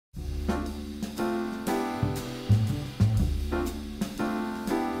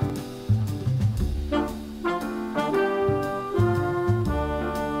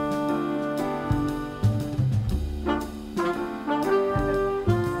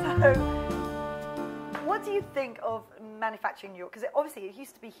So, what do you think of manufacturing in New York? Because obviously it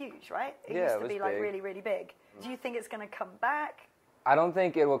used to be huge, right? It used to be like big. really, really big. Do you think it's going to come back? I don't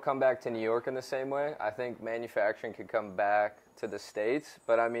think it will come back to New York in the same way. I think manufacturing could come back to the States,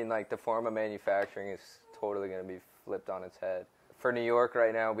 but I mean, like, the form of manufacturing is totally going to be flipped on its head. For New York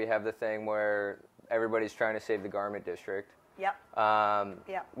right now, we have the thing where everybody's trying to save the garment district. Yep.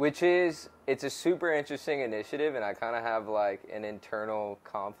 Which is, it's a super interesting initiative, and I kind of have, like, an internal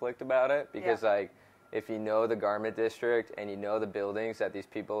conflict about it, because, like, if you know the garment district and you know the buildings that these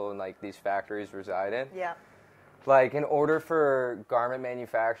people and, like, these factories reside in, like, in order for garment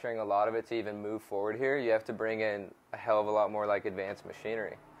manufacturing, a lot of it to even move forward here, you have to bring in a hell of a lot more, like, advanced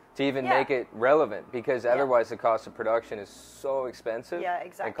machinery to even make it relevant, because otherwise the cost of production is so expensive. Yeah,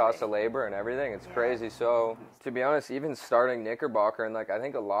 exactly. And cost of labor and everything, it's crazy. So, to be honest, even starting Knickerbocker, and, like, I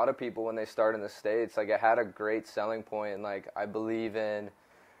think a lot of people when they start in the States, like, it had a great selling point, and, like, I believe in,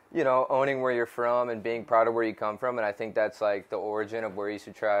 you know, owning where you're from and being proud of where you come from, and I think that's, like, the origin of where you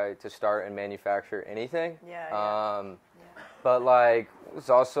should try to start and manufacture anything. But, like,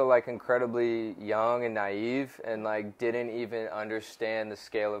 was also, like, incredibly young and naive, and, like, didn't even understand the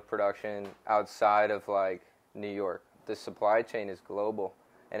scale of production outside of, like, New York. The supply chain is global,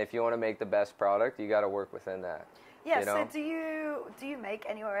 and if you want to make the best product, you got to work within that. Yeah. You know? So do you make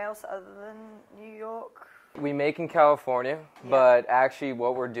anywhere else other than New York? We make in California, but actually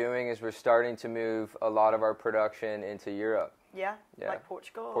what we're doing is we're starting to move a lot of our production into Europe. Yeah. Like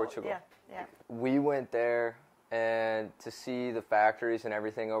Portugal. Portugal. Yeah. We went there, and to see the factories and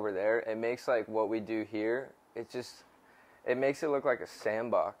everything over there, it makes, like, what we do here, it makes it look like a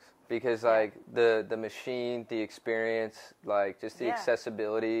sandbox, because, like, the machine, the experience, like, just the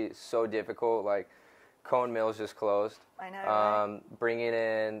accessibility is so difficult. Like, Cone Mill's just closed. I know, right? Bringing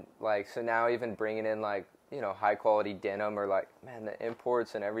in, like, so now even bringing in, like, you know, high quality denim, or, like, man, the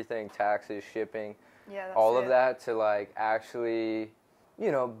imports and everything, taxes, shipping, all of that, to, like, actually,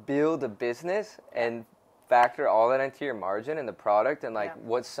 you know, build a business and factor all that into your margin and the product, and, like,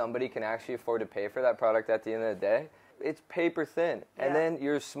 what somebody can actually afford to pay for that product at the end of the day. It's paper thin. And then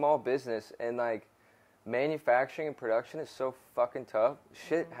you're a small business, and, like, manufacturing and production is so fucking tough.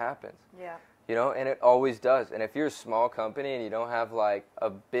 Shit happens. Yeah. You know, and it always does. And if you're a small company and you don't have, like, a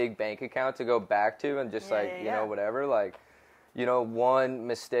big bank account to go back to, and just, you know, whatever, like, you know, one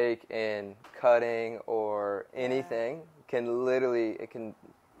mistake in cutting or anything can literally, it can...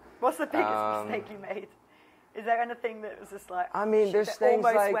 What's the biggest mistake you made? Is there anything that was just like... I mean, there's things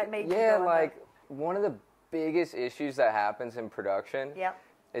like... like one of the biggest issues that happens in production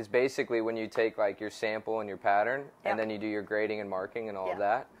is basically when you take, like, your sample and your pattern, and then you do your grading and marking and all of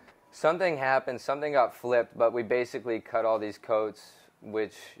that. Something happened, something got flipped, but we basically cut all these coats,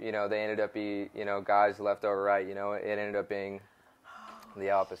 which, you know, they ended up being, you know, guys left over right, you know, it ended up being the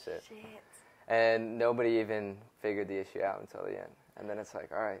opposite. Shit. And nobody even figured the issue out until the end. And then it's like,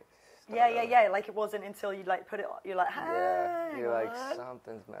 all right. Yeah. Like, it wasn't until you, like, put it, you're like, you're like,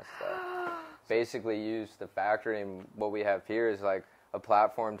 something's messed up. Basically use the factory, and what we have here is, like, a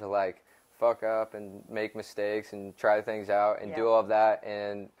platform to, like, fuck up and make mistakes and try things out and do all of that.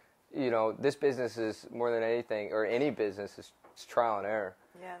 And, you know, this business is more than anything, or any business, is trial and error.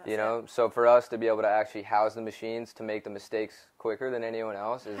 Yeah, that's you know, so for us to be able to actually house the machines to make the mistakes quicker than anyone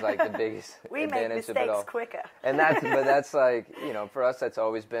else is, like, the biggest we advantage make of it all. mistakes quicker. And that's like, you know, for us that's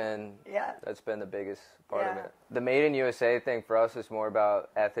always been that's been the biggest part of it. The Made in USA thing for us is more about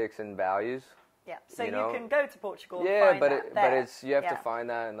ethics and values. Yeah, so you can go to Portugal and find but it's you have to find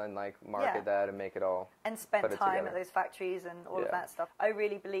that and then, like, market that and make it all, and spend time at those factories and all of that stuff. I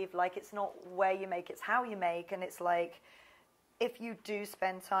really believe, like, it's not where you make, it's how you make. And it's like, if you do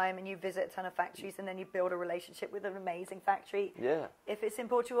spend time and you visit a ton of factories and then you build a relationship with an amazing factory, if it's in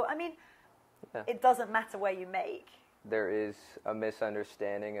Portugal, I mean, it doesn't matter where you make. There is a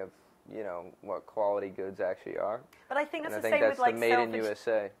misunderstanding of, you know, what quality goods actually are. But I think that's the same with, like, Made in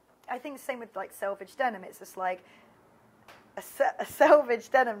USA. I think the same with, like, selvage denim. It's just like a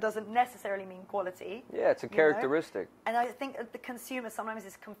selvage denim doesn't necessarily mean quality. Yeah, it's a characteristic. Know? And I think that the consumer sometimes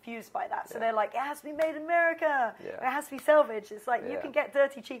is confused by that. So they're like, it has to be made in America. Or it has to be selvage. It's like, you can get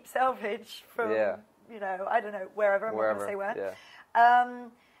dirty, cheap selvage from, you know, I don't know, wherever. I'm not going to say where.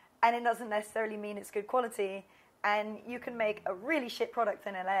 And it doesn't necessarily mean it's good quality. And you can make a really shit product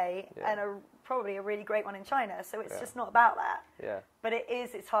in LA and probably a really great one in China. So it's just not about that. Yeah. But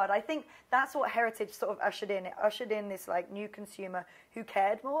it's hard. I think that's what Heritage sort of ushered in. It ushered in this, like, new consumer who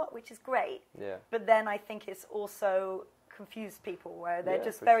cared more, which is great. Yeah. But then I think it's also confused people where they're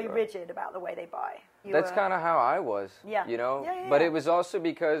just very rigid about the way they buy. That's kind of how I was, you know. But it was also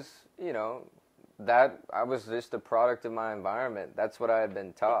because, you know, that I was just a product of my environment. That's what I had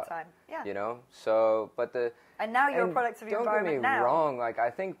been taught. Big time. Yeah. You know, so and now you're a product of your environment now. Don't get me wrong. Like I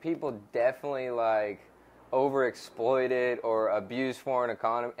think people definitely like overexploit it or abuse foreign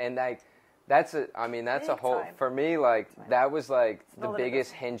economy, and like that's a whole for me. Like that was like the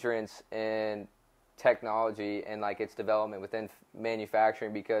biggest hindrance in technology and like its development within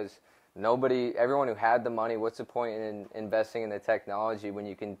manufacturing, because everyone who had the money, what's the point in investing in the technology when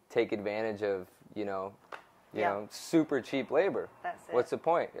you can take advantage of, you know, super cheap labor? That's it. What's the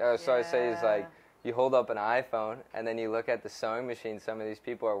point? So I say is like, you hold up an iPhone and then you look at the sewing machine some of these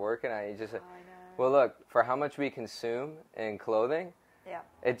people are working at, you just well, look, for how much we consume in clothing,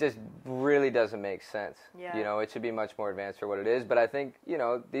 it just really doesn't make sense. You know, it should be much more advanced for what it is. But I think, you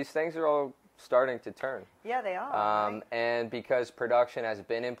know, these things are all starting to turn. Yeah, they are. Right? And because production has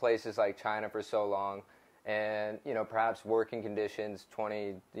been in places like China for so long, and, you know, perhaps working conditions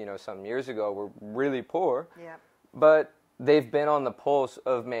 20, you know, some years ago were really poor. Yeah. But they've been on the pulse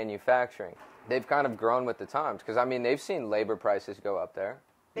of manufacturing. They've kind of grown with the times, because, I mean, they've seen labor prices go up there.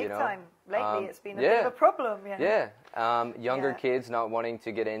 Big time. Lately, it's been a bit of a problem. Younger kids not wanting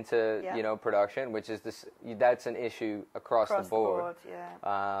to get into, you know, production, which is that's an issue across the board.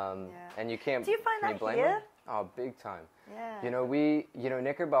 And you can't. Do you find that blame here? them? Oh, big time. Yeah. You know,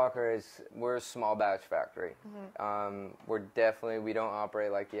 Knickerbocker we're a small batch factory. Mm-hmm. We don't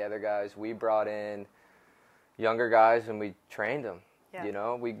operate like the other guys. We brought in younger guys and we trained them. Yeah. You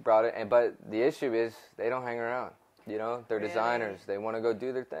know, we brought it, but the issue is they don't hang around. You know, they're designers. They want to go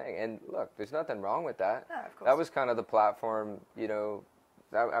do their thing. And look, there's nothing wrong with that. No, of course. That was kind of the platform, you know,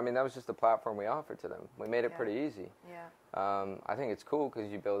 that was just the platform we offered to them. We made it pretty easy. Yeah. I think it's cool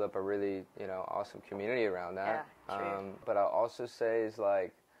because you build up a really, you know, awesome community around that. Yeah, true. But I'll also say is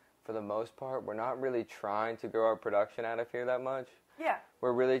like, for the most part, we're not really trying to grow our production out of here that much. Yeah.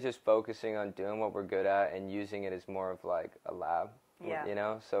 We're really just focusing on doing what we're good at and using it as more of like a lab. Yeah. You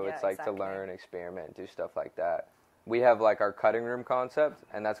know, so it's like to learn, experiment, do stuff like that. We have like our cutting room concept,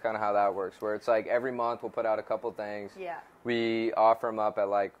 and that's kind of how that works, where it's like every month we'll put out a couple things. Yeah. We offer them up at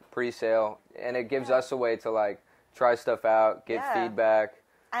like pre-sale, and it gives us a way to like try stuff out, get feedback.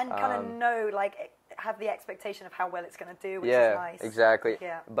 And kind of know, like, have the expectation of how well it's going to do, which is nice. Exactly.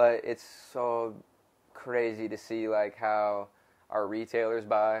 Yeah. But it's so crazy to see like how our retailers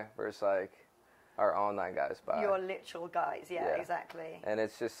buy versus like our online guys buy. Your literal guys, exactly. And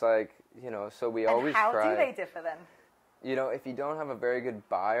it's just like, you know, so we always try. And how do they differ then? You know, if you don't have a very good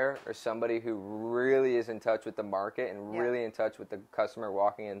buyer or somebody who really is in touch with the market and really in touch with the customer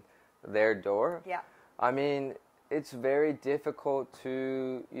walking in their door, I mean, it's very difficult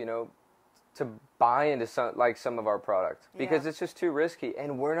to, you know, to buy into some of our product because it's just too risky,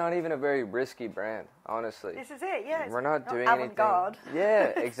 and we're not even a very risky brand, honestly. This is it, yeah. We're not doing avant-garde. anything. Yeah,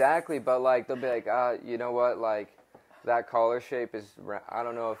 exactly. But like they'll be like, you know what, like that collar shape is. I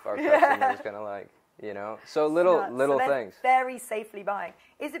don't know if our customer is gonna like, you know. So little things. Very safely buying.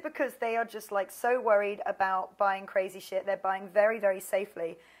 Is it because they are just like so worried about buying crazy shit? They're buying very, very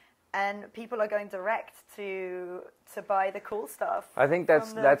safely. And people are going direct to buy the cool stuff. I think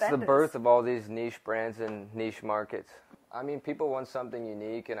that's the birth of all these niche brands and niche markets. I mean, people want something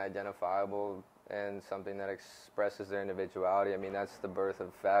unique and identifiable and something that expresses their individuality. I mean, that's the birth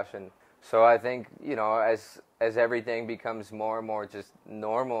of fashion. So I think, you know, as everything becomes more and more just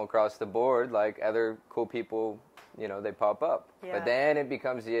normal across the board, like other cool people, you know, they pop up. Yeah. But then it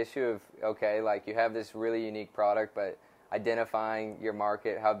becomes the issue of, okay, like you have this really unique product, but identifying your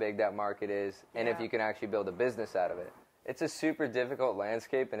market, how big that market is, and if you can actually build a business out of it. It's a super difficult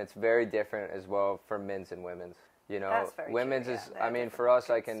landscape, and it's very different as well for men's and women's. You know, that's very women's true, is, I mean, for us,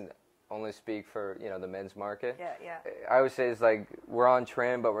 I can only speak for, you know, the men's market. Yeah. I would say it's like we're on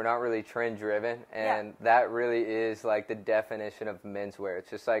trend, but we're not really trend driven, and that really is like the definition of menswear. It's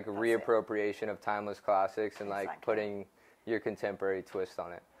just like reappropriation of timeless classics and like putting your contemporary twist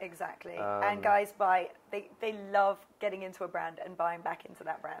on it. Exactly. And guys they love getting into a brand and buying back into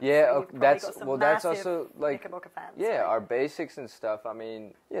that brand. Yeah, so that's also like Knickerbocker fans. Yeah, our basics and stuff. I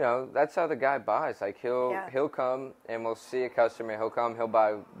mean, you know, that's how the guy buys. Like he'll come and we'll see a customer. He'll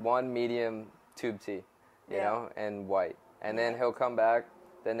buy one medium tube tee, you know, and white, and then he'll come back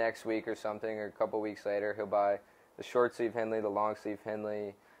the next week or something, or a couple weeks later, he'll buy the short sleeve Henley, the long sleeve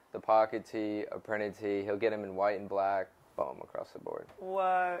Henley, the pocket tee, a printed tee. He'll get them in white and black. Boom, across the board.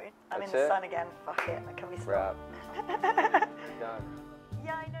 Whoa. I'm in the sun again. Fuck it. Can we stop? Wrap. Done.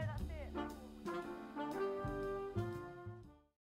 Yeah, I know.